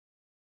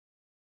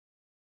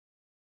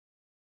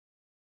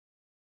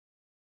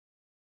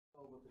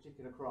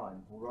particular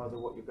crime, or rather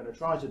what you're going to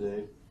try to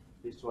do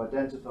is to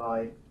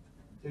identify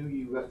who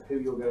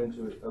you're going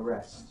to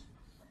arrest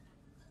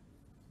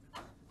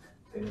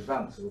in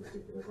advance of a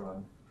particular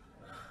crime,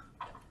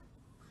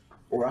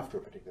 or after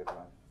a particular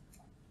crime.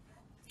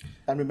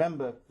 And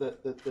remember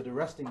that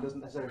arresting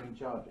doesn't necessarily mean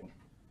charging.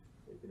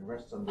 You can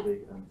arrest somebody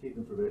and keep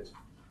them for a bit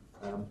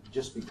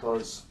just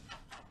because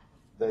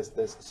there's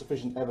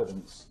sufficient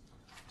evidence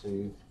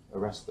to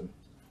arrest them.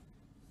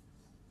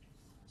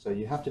 So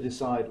you have to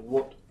decide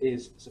what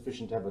is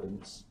sufficient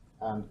evidence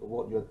and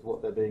what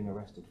they're being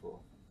arrested for.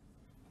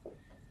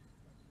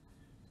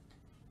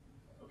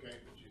 Okay,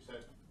 but you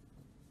said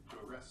to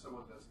arrest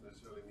someone doesn't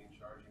necessarily mean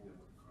charging them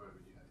with a crime,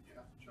 but you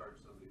have to charge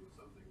somebody with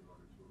something in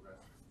order to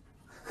arrest them.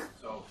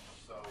 So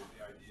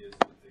the idea is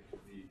that they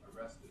could be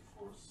arrested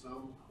for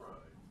some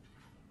crime,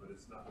 but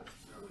it's not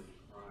necessarily the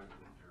crime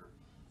that they're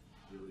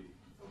really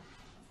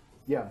focused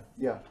on.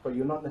 Yeah, but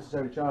you're not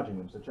necessarily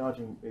charging them. So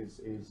charging is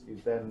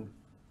then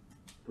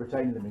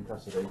retaining them in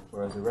custody,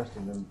 whereas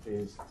arresting them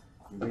is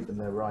you read them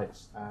their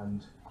rights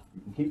and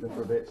you can keep them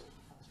for a bit,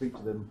 speak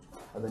to them,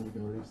 and then you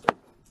can release them.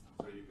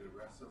 So you can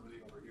arrest somebody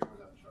over here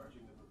without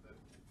charging them with it?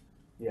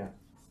 Yeah.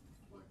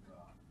 My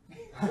God.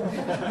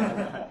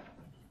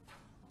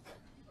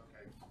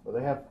 Okay. Well,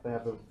 they have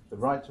the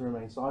right to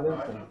remain silent.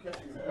 Right, And I'm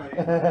catching the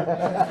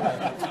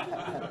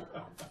plane.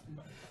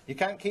 you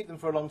can't keep them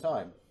for a long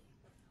time.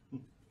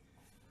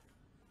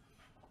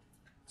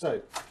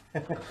 So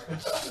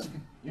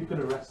you can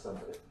arrest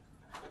somebody,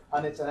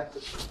 and it's a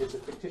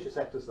fictitious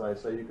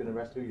exercise, so you can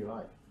arrest who you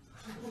like.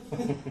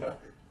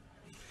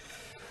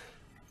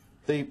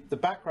 The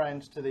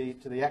background to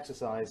the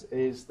exercise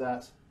is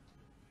that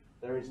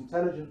there is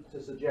intelligence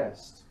to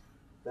suggest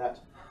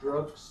that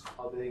drugs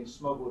are being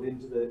smuggled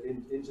into the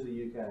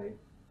UK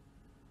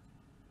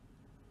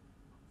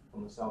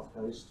on the south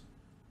coast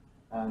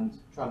and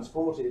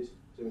transported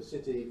to a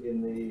city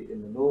in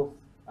the north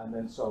and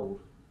then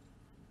sold.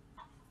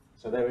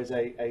 So there is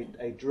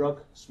a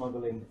drug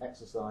smuggling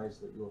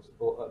exercise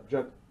or a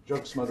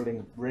drug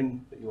smuggling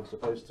ring that you're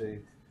supposed to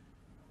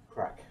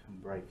crack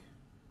and break.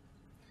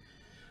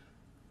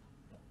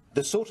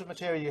 The sort of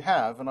material you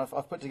have, and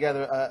I've put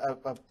together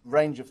a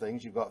range of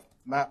things. You've got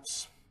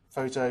maps,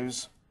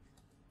 photos,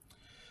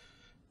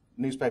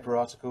 newspaper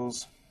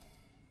articles,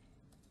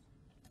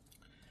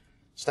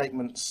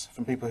 statements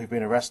from people who've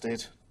been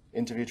arrested,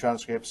 interview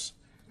transcripts,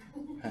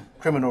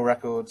 criminal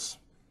records,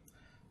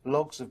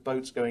 logs of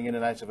boats going in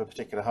and out of a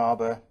particular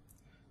harbour,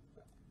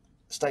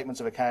 statements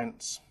of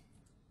accounts,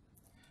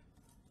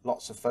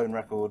 lots of phone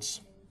records,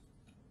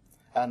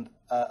 and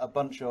a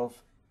bunch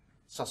of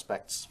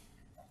suspects.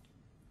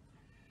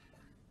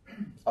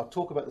 I'll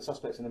talk about the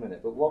suspects in a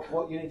minute, but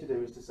what you need to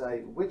do is to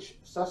say which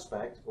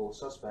suspect or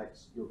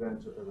suspects you're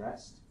going to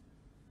arrest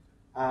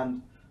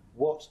and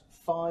what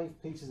 5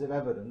 pieces of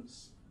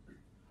evidence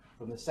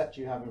from the set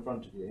you have in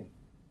front of you,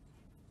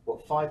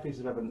 what 5 pieces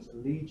of evidence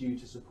lead you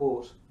to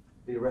support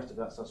the arrest of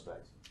that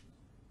suspect.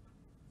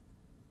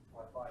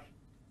 Why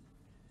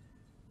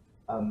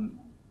 5?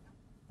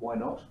 Why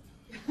not?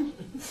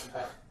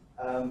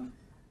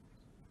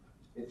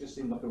 It just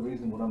seemed like a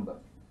reasonable number.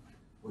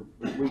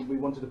 We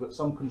wanted to put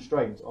some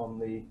constraint on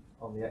the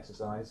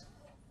exercise,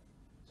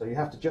 so you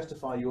have to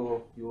justify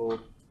your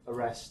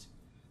arrest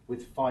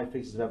with 5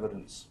 pieces of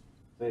evidence.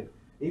 So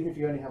even if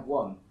you only have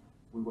 1,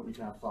 we want you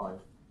to have 5.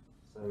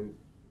 So you've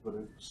got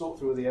to sort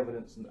through the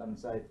evidence and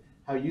say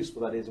how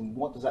useful that is and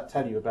what does that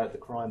tell you about the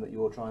crime that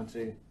you're trying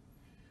to,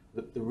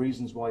 the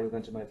reasons why you're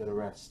going to make that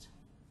arrest.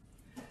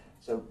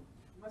 So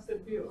must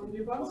it be only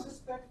 1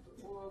 suspect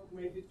or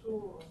maybe 2?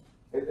 Or?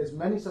 As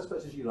many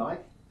suspects as you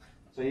like.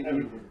 So you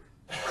can,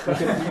 because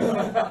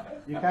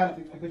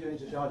you're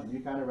into charging, you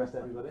can arrest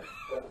everybody.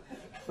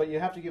 But you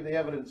have to give the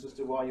evidence as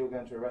to why you're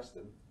going to arrest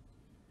them.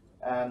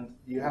 And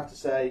you have to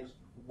say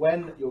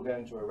when you're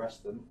going to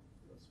arrest them.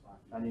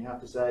 And you have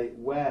to say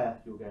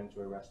where you're going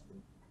to arrest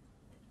them.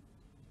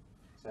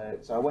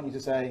 So I want you to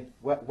say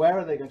where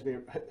are they going to be,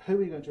 who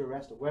are you going to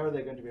arrest, where are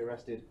they going to be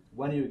arrested,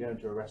 when are you going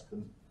to arrest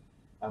them,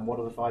 and what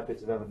are the 5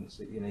 bits of evidence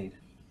that you need.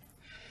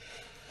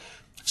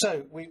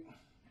 So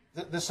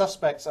the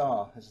suspects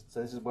are,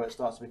 so this is where it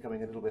starts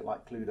becoming a little bit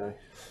like Cluedo.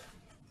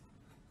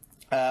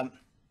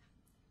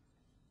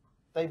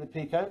 David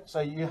Pico, so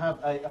you have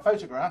a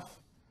photograph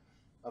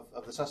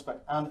of the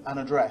suspect and an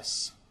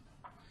address.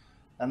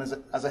 And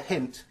as a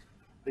hint,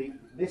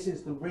 this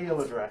is the real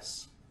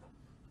address.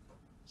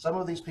 Some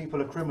of these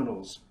people are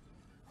criminals,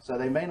 so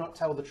they may not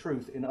tell the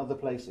truth in other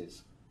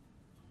places.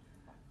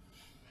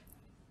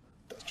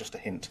 That's just a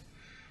hint.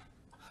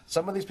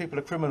 Some of these people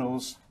are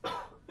criminals,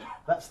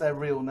 that's their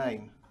real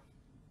name.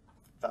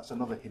 That's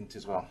another hint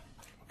as well.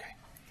 Okay.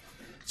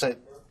 So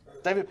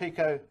David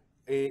Pico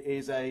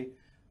is a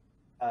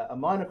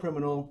minor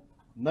criminal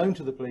known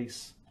to the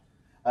police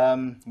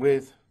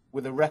with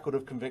a record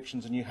of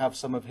convictions, and you have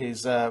some of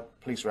his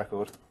police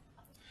record.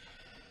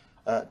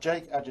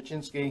 Jake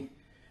Adjaczynski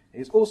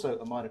is also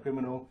a minor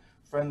criminal,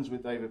 friends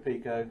with David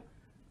Pico,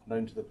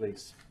 known to the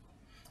police.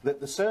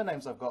 The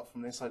surnames I've got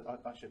from this, I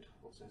should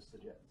also say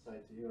to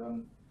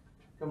you,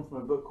 come from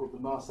a book called The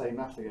Marseille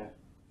Mafia,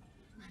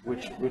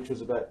 which was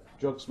about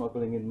drug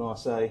smuggling in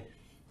Marseille,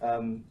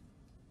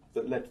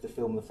 that led to the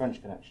film The French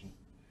Connection.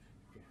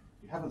 If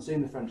you haven't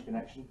seen The French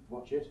Connection,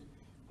 watch it.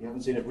 If you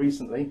haven't seen it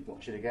recently,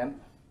 watch it again.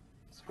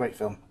 It's a great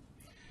film.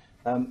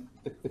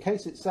 The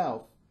case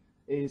itself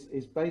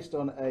is based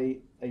on a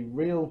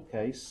real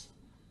case,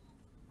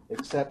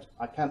 except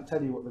I can't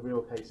tell you what the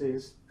real case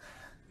is.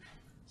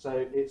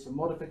 So it's a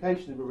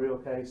modification of a real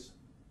case,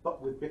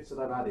 but with bits that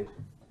I've added.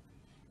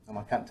 And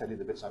I can't tell you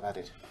the bits I've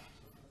added.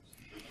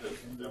 Because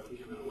that would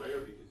give it away, or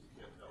because you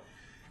can't tell?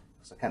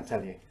 So I can't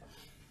tell you.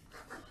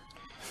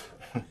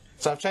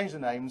 So I've changed the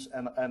names,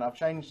 and I've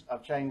changed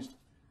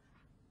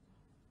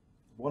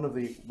one of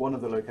the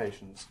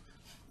locations.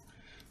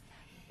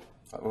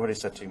 I've already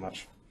said too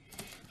much.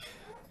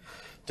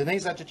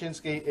 Denise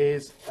Adjachinsky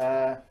is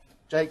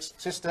Jake's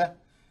sister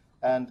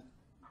and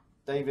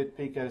David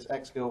Pico's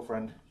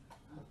ex-girlfriend.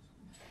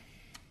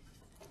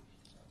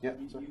 Yep.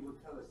 You will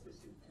tell us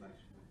this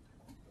information on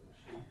the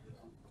sheet.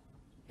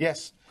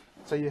 Yes.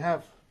 So you've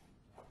got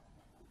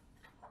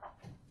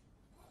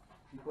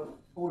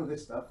all of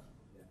this stuff,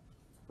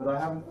 but I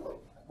haven't.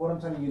 What I'm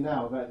telling you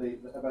now about the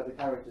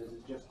characters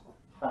is just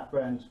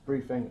background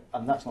briefing,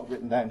 and that's not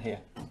written down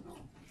here.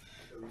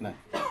 No.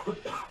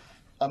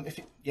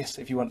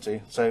 If you want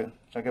to. So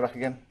shall I go back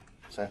again?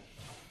 So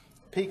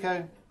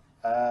Pico,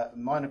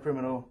 minor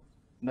criminal,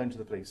 known to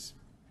the police.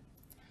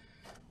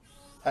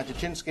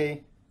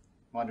 Adjachinsky,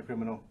 minor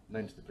criminal,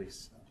 known to the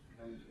police.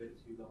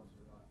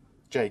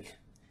 Jake.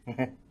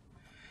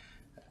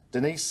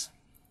 Denise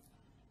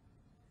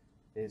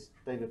is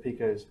David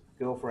Pico's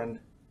girlfriend,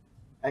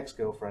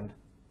 ex-girlfriend.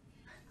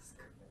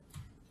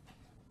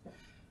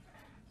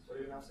 So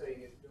you're now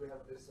saying is, do we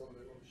have this on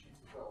the sheet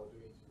as well, or do we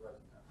need to write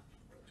it down?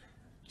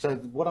 So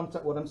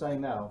what I'm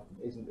saying now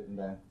isn't written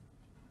down.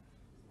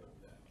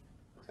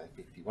 Okay,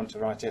 if you want to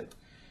write it.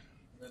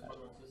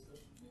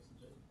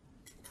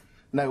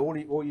 No,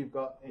 all you've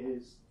got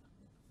is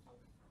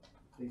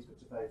these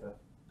bits of paper.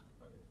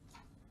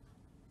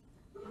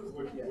 Would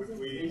we be able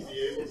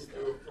to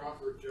do a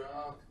proper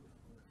job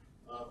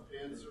of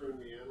answering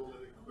the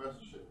analytic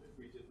question if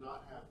we did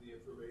not have the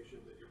information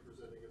that you're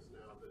presenting us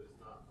now that is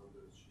not on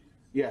those sheets?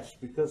 Yes,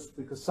 because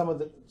some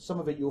of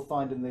it you'll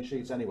find in the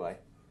sheets anyway.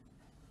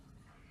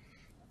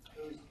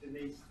 Who is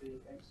Denise,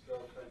 the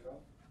ex-girlfriend of?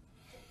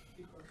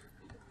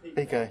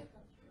 Pico,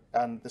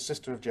 and the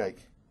sister of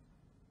Jake.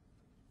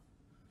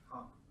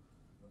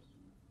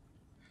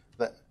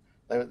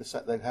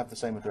 They have the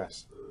same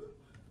address.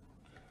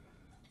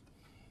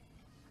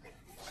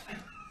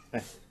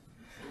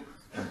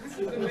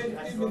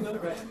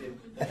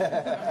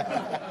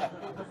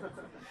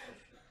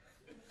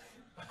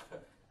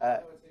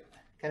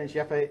 Kenny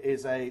Sheppe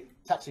is a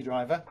taxi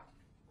driver.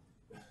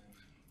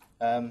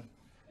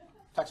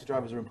 Taxi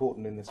drivers are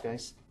important in this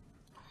case.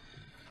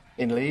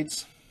 In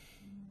Leeds.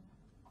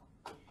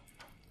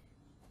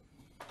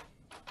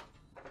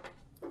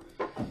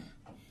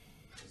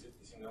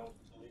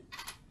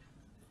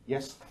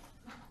 Yes.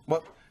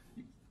 Well,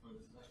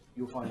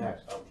 you'll find out.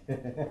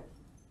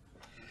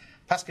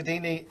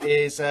 Pascadini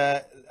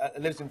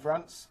lives in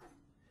France.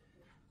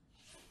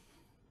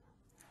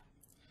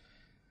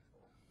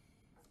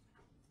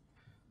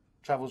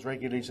 Travels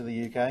regularly to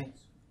the UK.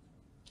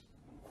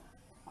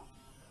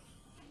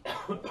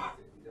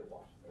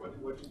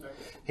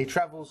 He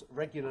travels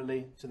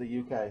regularly to the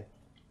UK.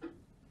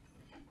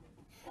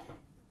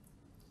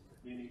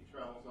 Meaning he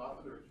travels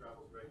often or he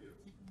travels regularly?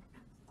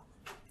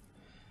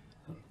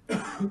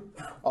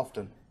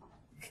 Often.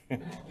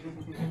 There's a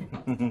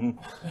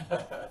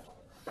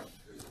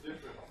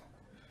difference.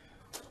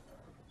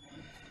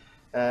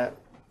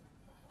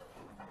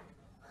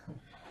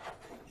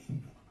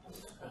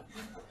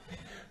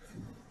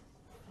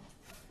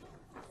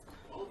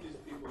 All of these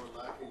people are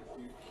lacking a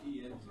few key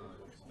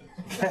enzymes.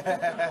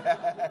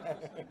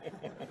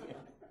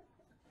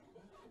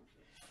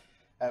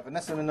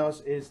 Vanessa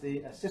Munoz is the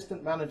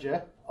assistant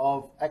manager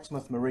of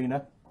Exmouth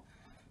Marina.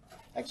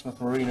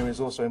 Exmouth Marina is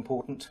also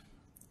important.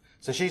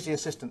 So she's the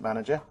assistant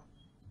manager.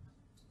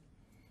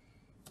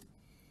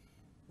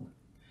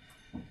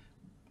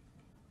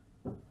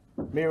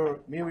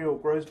 Muriel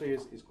Grosby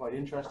is quite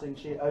interesting.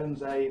 She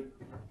owns a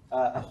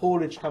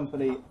haulage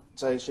company.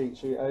 So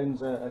she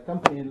owns a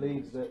company in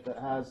Leeds that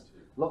has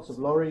lots of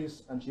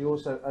lorries, and she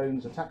also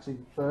owns a taxi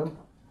firm.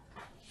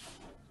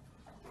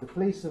 The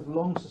police have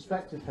long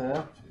suspected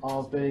her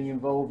of being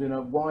involved in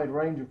a wide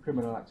range of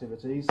criminal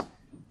activities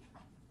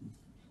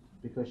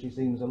because she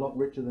seems a lot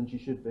richer than she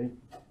should be.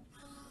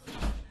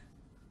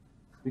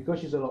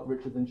 Because she's a lot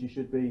richer than she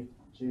should be,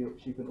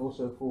 she can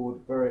also afford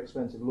very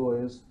expensive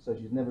lawyers, so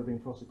she's never been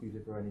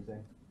prosecuted for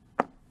anything.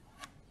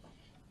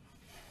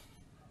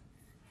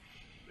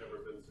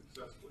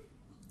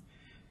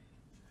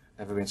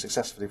 Never been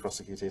successfully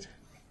prosecuted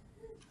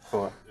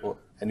for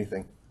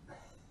anything.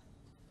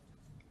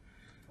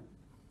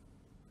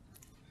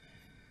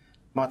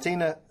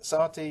 Martina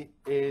Sarti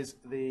is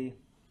the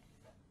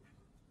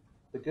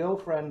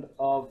girlfriend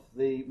of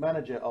the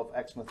manager of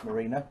Exmouth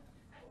Marina.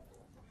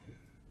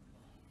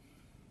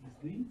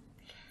 The?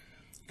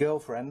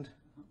 Girlfriend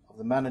of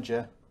the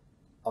manager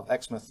of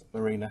Exmouth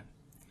Marina.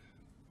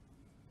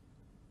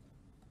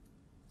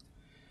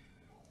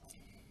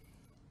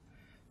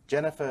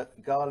 Jennifer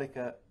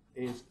Garlicker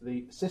is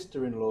the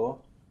sister-in-law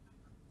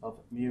of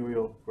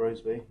Muriel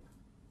Grosby,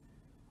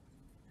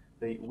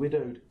 the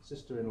widowed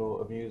sister-in-law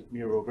of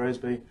Muriel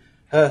Grosby.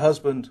 Her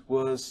husband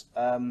was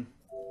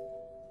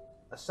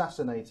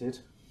assassinated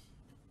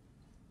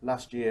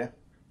last year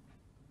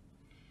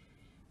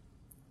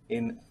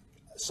in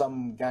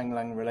some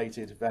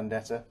gangland-related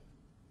vendetta.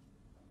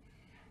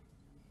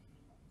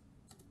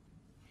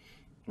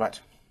 Right.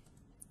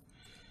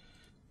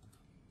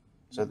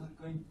 So I'm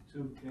not going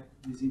to get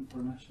this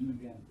information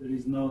again. There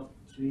is no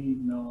tree,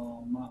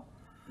 no map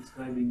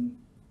describing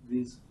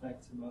these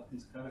facts about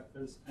these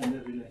characters and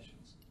their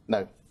relations.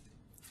 no,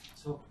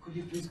 So could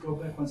you please go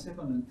back 1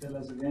 second and tell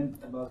us again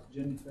about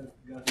Jennifer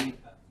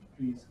Garlica,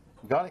 please?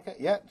 Garlica,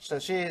 yeah. So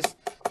she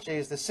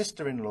is the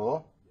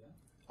sister-in-law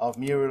of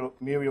Muriel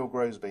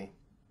Grosby.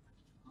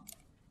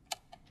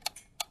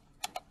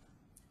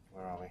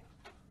 Where are we?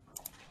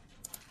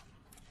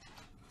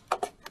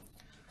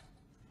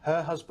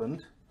 Her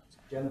husband,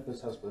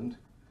 Jennifer's husband,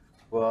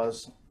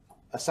 was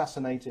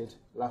assassinated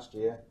last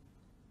year,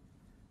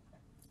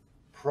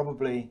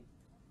 probably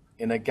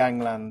in a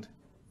gangland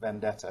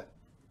vendetta.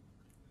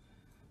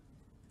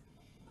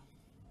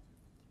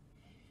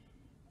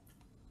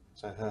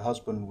 So her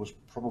husband was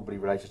probably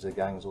related to the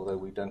gangs, although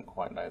we don't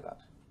quite know that.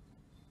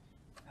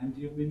 And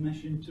you've been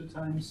mentioned 2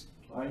 times,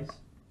 twice.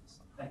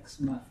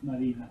 Exmouth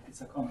Marina,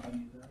 it's a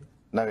company, right?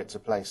 No, it's a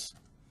place.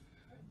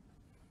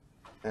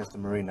 There's the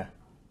marina.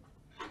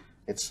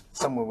 It's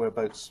somewhere where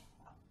boats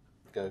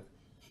go.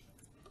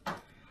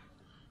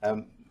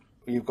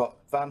 You've got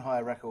van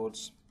hire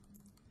records.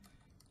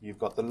 You've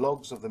got the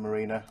logs of the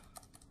marina.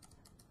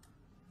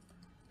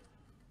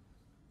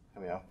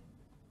 There we are.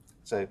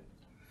 So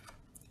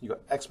you've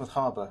got Exmouth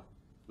Harbour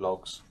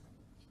logs,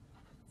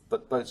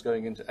 but boats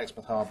going into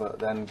Exmouth Harbour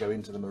then go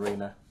into the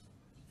marina.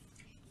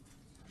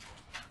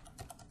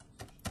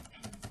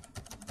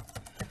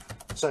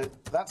 So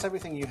that's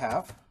everything you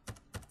have.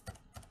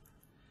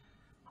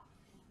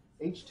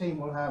 Each team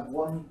will have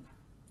one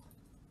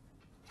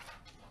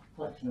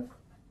collection of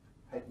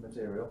paper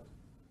material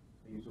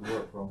for you to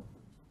work from.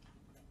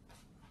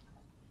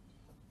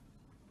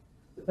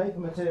 The paper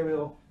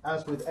material,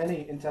 as with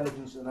any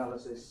intelligence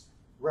analysis,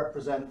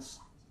 represents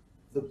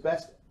the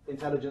best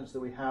intelligence that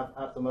we have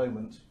at the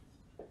moment.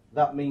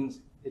 That means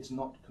it's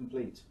not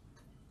complete.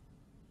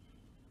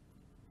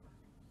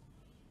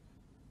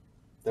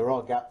 There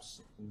are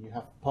gaps, and you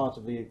have part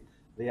of the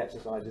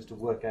exercise is to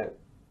work out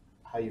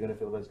how you're going to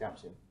fill those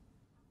gaps in.